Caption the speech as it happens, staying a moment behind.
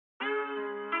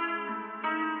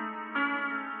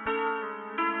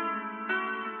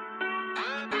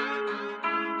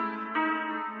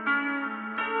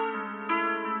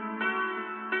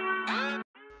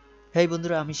হেই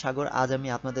বন্ধুরা, আমি সাগর। আজ আমি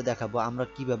আপনাদের দেখাবো আমরা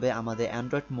কিভাবে আমাদের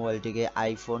অ্যান্ড্রয়েড মোবাইলটিকে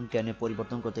আইফোন 10 এ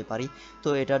পরিবর্তন করতে পারি। তো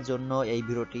এটার জন্য এই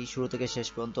ভিডিওটি শুরু থেকে শেষ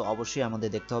পর্যন্ত অবশ্যই আমাদের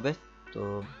দেখতে হবে। তো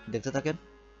দেখতে থাকেন।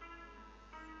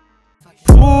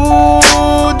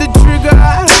 Pull the trigger.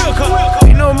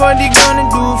 Ain't nobody gonna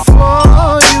do it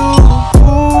for you.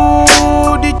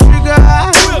 Pull the trigger.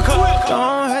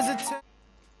 Don't hesitate.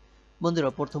 বন্ধুরা,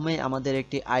 প্রথমেই আমাদের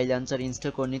একটি আই লঞ্চার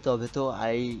ইনস্টল করে নিতে হবে। তো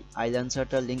আই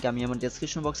লঞ্চারটার লিঙ্ক আমি আমার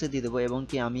ডেসক্রিপশন বক্সে দিয়ে দেবো, এবং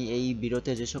কি আমি এই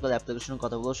ভিডিওতে যে সকল অ্যাপ্লিকেশনের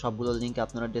কথা বলবো সবগুলোর লিঙ্ক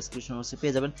আপনারা ডেসক্রিপশন বক্সে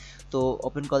পেয়ে যাবেন। তো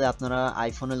ওপেন করলে আপনারা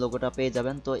আইফোনের লোগোটা পেয়ে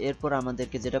যাবেন। তো এরপর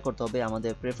আমাদেরকে যেটা করতে হবে,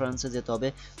 আমাদের প্রেফারেন্সে যেতে হবে।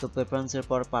 তো প্রেফারেন্সের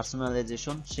পর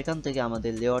পার্সোনালাইজেশন, সেখান থেকে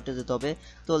আমাদের লেআউটে যেতে হবে।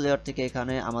 তো লেআউট থেকে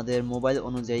এখানে আমাদের মোবাইল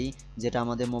অনুযায়ী, যেটা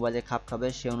আমাদের মোবাইলে খাপ খাবে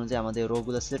সে অনুযায়ী আমাদের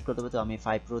রোগুলো সিলেক্ট করতে হবে। তো আমি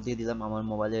 5 প্রো দিয়ে দিলাম, আমার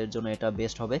মোবাইলের জন্য এটা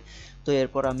বেস্ট হবে। তো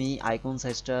এরপর আমি আইকন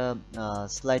সাইজটা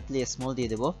স্লাইটলি স্মল দিয়ে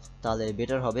দেবো, তাহলে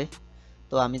বেটার হবে।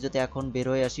 তো আমি যদি এখন বের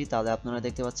হয়ে আসি, তাহলে আপনারা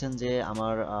দেখতে পাচ্ছেন যে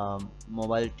আমার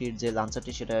মোবাইলটির যে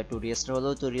লাঞ্চারটি সেটা একটু রিস্টার হলো।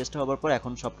 তো রিস্টার হওয়ার পর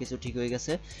এখন সবকিছু ঠিক হয়ে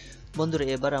গেছে। বন্ধুরা,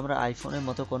 এবার আমরা আইফোনের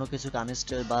মতো কোনো কিছুকে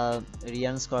আনইনস্টল বা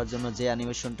রিয়ান্স করার জন্য যে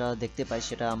অ্যানিমেশনটা দেখতে পাই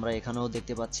সেটা আমরা এখানেও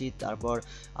দেখতে পাচ্ছি। তারপর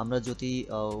আমরা যদি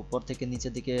উপর থেকে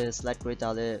নিচের দিকে স্লাইড করি,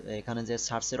 তাহলে এখানে যে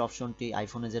সার্চের অপশনটি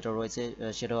আইফোনে যেটা রয়েছে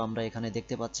সেটাও আমরা এখানে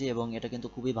দেখতে পাচ্ছি, এবং এটা কিন্তু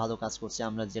খুবই ভালো কাজ করছে।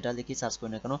 আমরা যেটা লিখি সার্চ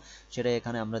করি না কেন সেটা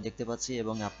এখানে আমরা দেখতে পাচ্ছি,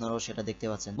 এবং আপনারাও সেটা দেখতে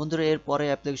পাচ্ছেন। বন্ধুরা, এর পরে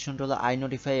অ্যাপ্লিকেশনটা হলো আই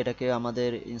নোটিফাই। এটাকে আমাদের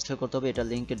ইনস্টল করতে হবে, এটা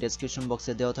লিঙ্ক ডেসক্রিপশন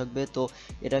বক্সে দেওয়া থাকবে। তো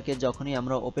এটাকে যখনই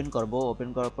আমরা ওপেন করব, ওপেন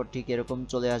করার পর ঠিক এরকম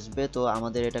চলে আসবে। তো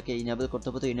আমাদের এটাকে ইনেবল করতে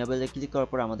হবে। তো ইনেবলে ক্লিক করার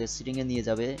পর আমাদের সিটিং এ নিয়ে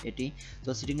যাবে এটি। তো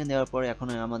সিটিং এ নেওয়ার পর এখন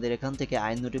আমাদের এখান থেকে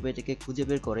আই নোটিফাই থেকে খুঁজে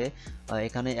বের করে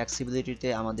এখানে অ্যাক্সেসিবিলিটিতে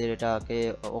আমাদের এটাকে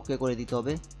ওকে করে দিতে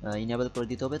হবে, ইনেবল করে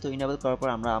দিতে হবে। তো ইনেবল করার পর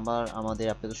আমরা আবার আমাদের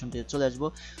অ্যাপ্লিকেশনটি চলে আসব।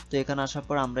 তো এখানে আসার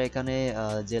পর আমরা এখানে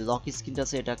যে লক স্ক্রিনটা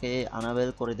আছে এটাকে আনাবেল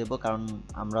করে দেব, কারণ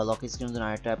আমরা লক স্ক্রিনের জন্য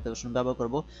আরেকটা অ্যাপ্লিকেশন ব্যবহার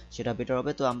করব, সেটা বেটার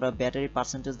হবে। তো আমরা ব্যাটারি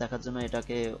পার্সেন্টেজ দেখার জন্য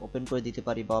এটাকে ওপেন করে দিতে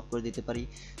পারি বা অফ করে দিতে পারি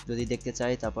যদি দেখতে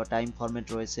চাই। তারপর টাইম ফরম্যাট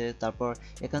রয়েছে। তারপর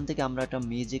এখান থেকে আমরা একটা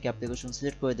মিউজিক অ্যাপ্লিকেশন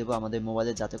সিলেক্ট করে দেবো আমাদের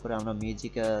মোবাইলে, যাতে করে আমরা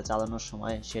মিউজিক চালানোর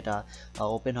সময় সেটা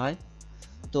ওপেন হয়।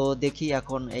 তো দেখি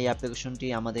এখন এই অ্যাপ্লিকেশনটি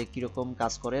আমাদের কীরকম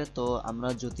কাজ করে। তো আমরা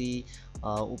যদি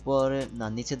উপরে না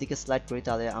নিচের দিকে স্লাইড করি,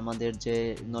 তাহলে আমাদের যে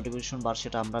নোটিফিকেশন বার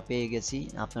সেটা আমরা পেয়ে গেছি।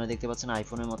 আপনারা দেখতে পাচ্ছেন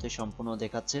আইফোনের মতোই সম্পূর্ণ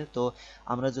দেখাচ্ছে। তো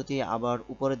আমরা যদি আবার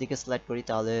উপরের দিকে স্লাইড করি,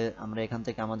 তাহলে আমরা এখান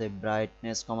থেকে আমাদের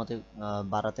ব্রাইটনেস কমাতে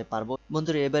বাড়াতে পারবো।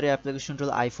 বন্ধুরা, এবারে অ্যাপ্লিকেশনটা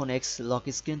হলো আইফোন এক্স লক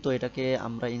স্ক্রিন। তো এটাকে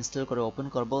আমরা ইনস্টল করে ওপেন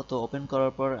করব। তো ওপেন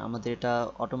করার পর আমাদের এটা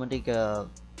অটোমেটিক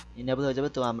ইনেবল হয়ে যাবে।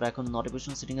 তো আমরা এখন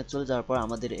নোটিফিকেশন সেটিং এ চলে যাওয়ার পর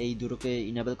আমাদের এই দুটোকে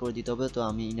ইনেবল করে দিতে হবে। তো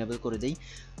আমি ইনেবল করে দেই।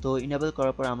 তো ইনেবল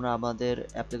করার পর আমরা আমাদের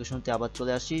অ্যাপ্লিকেশনতে আবার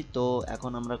চলে আসি। তো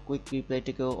এখন আমরা কুইক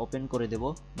রিপ্লাইটিকেও ওপেন করে দেব,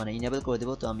 মানে ইনেবল করে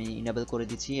দেব। তো আমি ইনেবল করে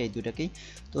দিচ্ছি এই দুটাকেই।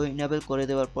 তো ইনেবল করে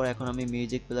দেওয়ার পর এখন আমি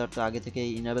মিউজিক প্লেয়ার তো আগে থেকেই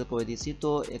ইনেবল করে দিয়েছি।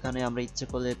 তো এখানে আমরা ইচ্ছে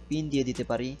করলে পিন দিয়ে দিতে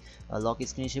পারি লক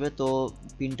স্ক্রিন হিসেবে। তো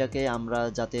পিনটাকে আমরা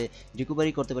যাতে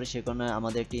রিকভারি করতে পারি সে কারণে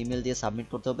আমাদের একটি ইমেল দিয়ে সাবমিট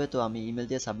করতে হবে। তো আমি ইমেল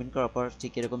দিয়ে সাবমিট করার পর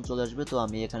ঠিক এরকম চলে আসবে। তো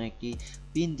আমি এখানে একটি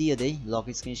পিন দিয়ে দেই লক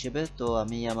স্ক্রিন হিসেবে। তো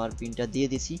আমি আমার পিনটা দিয়ে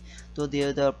দিছি। তো দিয়ে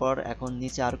দেওয়ার পর এখন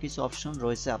নিচে আরও কিছু অপশন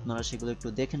রয়েছে, আপনারা সেগুলো একটু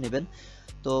দেখে নেবেন।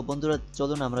 তো বন্ধুরা,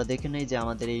 চলুন আমরা দেখে নেই যে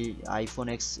আমাদের এই আইফোন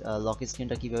এক্স লক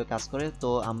স্ক্রিনটা কিভাবে কাজ করে। তো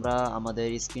আমরা আমাদের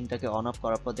স্ক্রিনটাকে অন অফ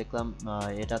করার পর দেখলাম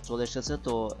এটা চলে এসেছে।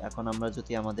 তো এখন আমরা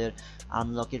যদি আমাদের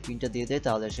আনলকের পিনটা দিয়ে দেই,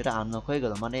 তাহলে সেটা আনলক হয়ে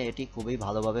গেল, মানে এটি খুবই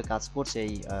ভালোভাবে কাজ করছে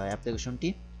এই অ্যাপ্লিকেশনটি।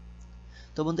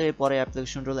 তো বন্ধু, এরপরে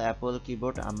অ্যাপ্লিকেশনটা হলো অ্যাপল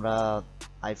কিবোর্ড। আমরা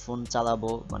আইফোন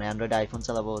চালাবো, মানে অ্যান্ড্রয়েড আইফোন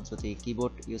চালাবো, যদি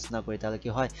কিবোর্ড ইউজ না করি তাহলে কি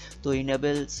হয়। তো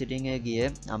ইনেবল সেটিংয়ে গিয়ে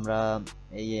আমরা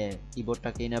এই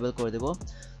কিবোর্ডটাকে ইনেবল করে দেব।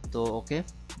 তো ওকে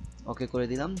ওকে করে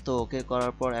দিলাম। তো ওকে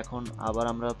করার পর এখন আবার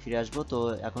আমরা ফিরে আসব। তো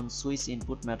এখন সুইচ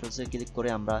ইনপুট ম্যাট্রিক্সে ক্লিক করে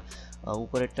আমরা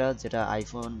উপরেরটা যেটা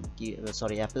আইফোন কি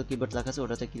সরি অ্যাপল কিবোর্ড লেখা আছে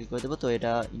ওটাতে ক্লিক করে দেবো। তো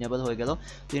এটা ইনেবল হয়ে গেল।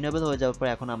 তো ইনেবল হয়ে যাওয়ার পর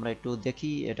এখন আমরা একটু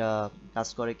দেখি এটা কাজ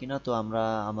করে কিনা। তো আমরা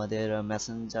আমাদের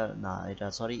মেসেঞ্জার না এটা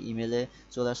সরি ইমেলে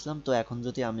চলে আসলাম। তো এখন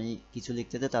যদি আমি কিছু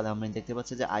লিখতে দিই, তাহলে আমরা দেখতে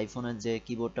পাচ্ছি যে আইফোনের যে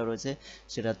কিবোর্ডটা রয়েছে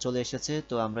সেটা চলে এসেছে।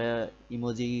 তো আমরা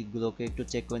ইমোজিগুলোকে একটু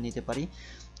চেক করে নিতে পারি।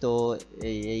 তো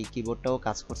এই কিবোর্ডটাও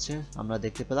কাজ করছে আমরা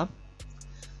দেখতে পেলাম।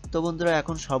 তো বন্ধুরা,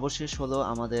 এখন সর্বশেষ হলো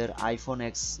আমাদের আইফোন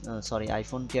এক্স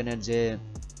আইফোন 10 এর যে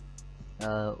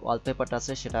ওয়ালপেপারটা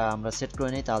আছে সেটা আমরা সেট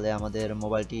করে নিই, তাহলে আমাদের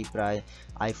মোবাইলটি প্রায়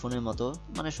আইফোনের মতো,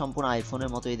 মানে সম্পূর্ণ আইফোনের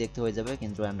মতোই দেখতে হয়ে যাবে।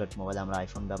 কিন্তু অ্যান্ড্রয়েড মোবাইলে আমরা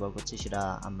আইফোন ব্যবহার করছি সেটা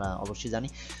আমরা অবশ্যই জানি।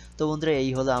 তো বন্ধুরা, এই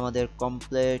হলো আমাদের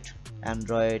কমপ্লিট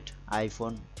অ্যান্ড্রয়েড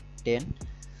আইফোন 10।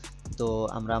 তো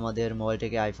আমরা আমাদের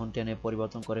মোবাইলটাকে আইফোন 10 এ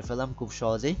পরিবর্তন করে ফেললাম খুব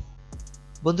সহজেই।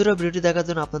 বন্ধুরা ভিডিওটি দেখার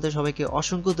জন্য আপনাদের সবাইকে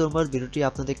অসংখ্য ধন্যবাদ। ভিডিওটি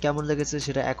আপনাদের কেমন লেগেছে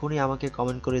সেটা এখনই আমাকে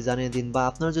কমেন্ট করে জানিয়ে দিন, বা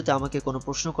আপনারা যদি আমাকে কোনো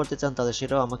প্রশ্ন করতে চান তাহলে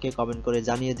সেটাও আমাকে কমেন্ট করে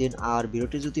জানিয়ে দিন। আর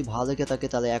ভিডিওটি যদি ভালো লেগে থাকে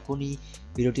তাহলে এখনই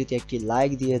ভিডিওটিতে একটি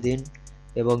লাইক দিয়ে দিন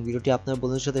এবং ভিডিওটি আপনার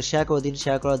বন্ধুদের সাথে শেয়ার করে দিন।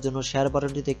 শেয়ার করার জন্য শেয়ার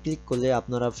বাটনটিতে ক্লিক করলে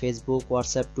আপনারা ফেসবুক,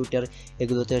 হোয়াটসঅ্যাপ, টুইটার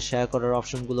এগুলোতে শেয়ার করার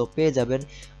অপশনগুলো পেয়ে যাবেন।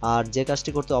 আর যে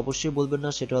কাজটি করতে অবশ্যই বলবেন না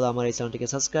সেটা হলো আমার এই চ্যানেলটিকে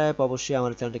সাবস্ক্রাইব, অবশ্যই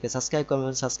আমার চ্যানেলটিকে সাবস্ক্রাইব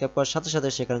করবেন। সাবস্ক্রাইব করার সাথে সাথে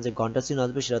সেখানে যে ঘন্টা চিহ্ন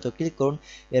আসবে সেটা তো ক্লিক করুন।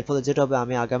 এর ফলে যেটা হবে,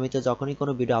 আমি আগামীতে যখনই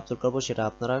কোনো ভিডিও আপলোড করবো সেটা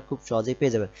আপনারা খুব সহজেই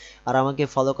পেয়ে যাবেন। আর আমাকে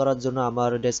ফলো করার জন্য আমার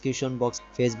description box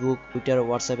Facebook, Twitter,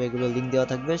 WhatsApp এগুলো লিঙ্ক দেওয়া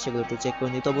থাকবে, সেগুলো একটু চেক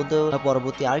করে নিতে। বন্ধুরা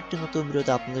পরবর্তী আরেকটি নতুন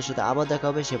ভিডিওতে আপনাদের সাথে আবার দেখা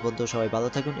হবে। সে পর্যন্ত সবাই ভালো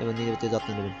থাকুন এবং নিজের যত্ন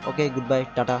নেবেন। ওকে, গুড বাই,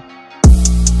 টাটা।